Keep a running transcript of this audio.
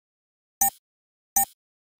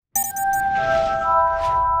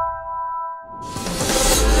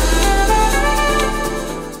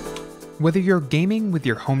Whether you're gaming with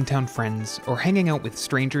your hometown friends or hanging out with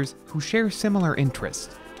strangers who share similar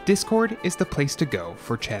interests, Discord is the place to go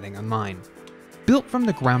for chatting online. Built from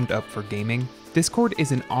the ground up for gaming, Discord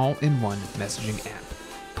is an all-in-one messaging app,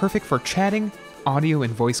 perfect for chatting, audio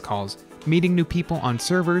and voice calls, meeting new people on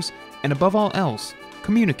servers, and above all else,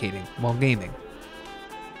 communicating while gaming.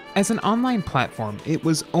 As an online platform, it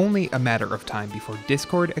was only a matter of time before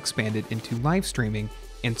Discord expanded into live streaming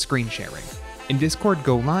and screen sharing, and Discord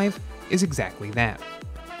Go Live is exactly that.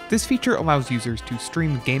 This feature allows users to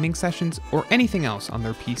stream gaming sessions or anything else on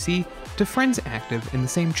their PC to friends active in the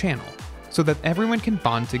same channel, so that everyone can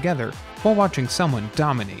bond together while watching someone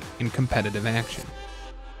dominate in competitive action.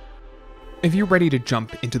 If you're ready to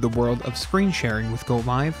jump into the world of screen sharing with Go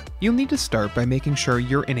Live, you'll need to start by making sure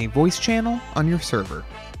you're in a voice channel on your server.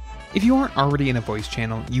 If you aren't already in a voice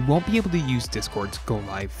channel, you won't be able to use Discord's Go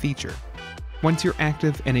Live feature. Once you're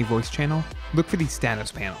active in a voice channel, look for the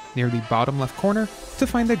status panel near the bottom left corner to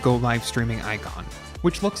find the Go Live streaming icon,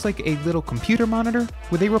 which looks like a little computer monitor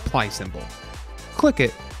with a reply symbol. Click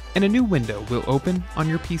it, and a new window will open on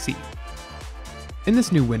your PC. In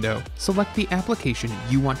this new window, select the application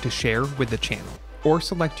you want to share with the channel, or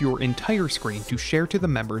select your entire screen to share to the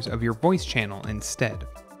members of your voice channel instead.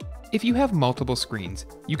 If you have multiple screens,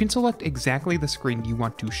 you can select exactly the screen you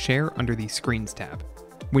want to share under the Screens tab.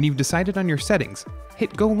 When you've decided on your settings,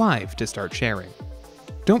 hit Go Live to start sharing.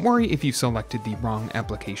 Don't worry if you selected the wrong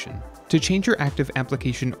application. To change your active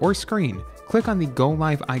application or screen, click on the Go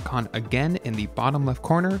Live icon again in the bottom left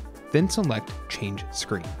corner, then select Change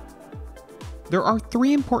Screen. There are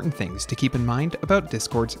 3 important things to keep in mind about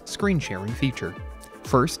Discord's screen sharing feature.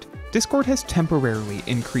 First, Discord has temporarily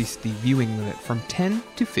increased the viewing limit from 10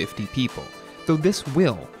 to 50 people, though this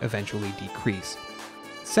will eventually decrease.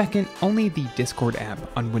 Second, only the Discord app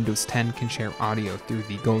on Windows 10 can share audio through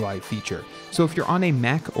the Go Live feature, so if you're on a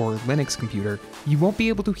Mac or Linux computer, you won't be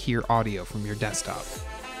able to hear audio from your desktop.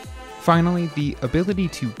 Finally, the ability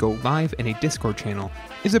to go live in a Discord channel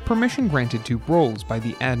is a permission granted to roles by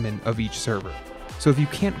the admin of each server, so if you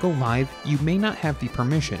can't go live, you may not have the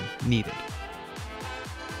permission needed.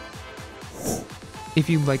 If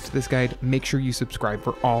you liked this guide, make sure you subscribe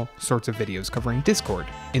for all sorts of videos covering Discord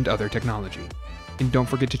and other technology. And don't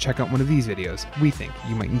forget to check out one of these videos we think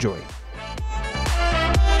you might enjoy.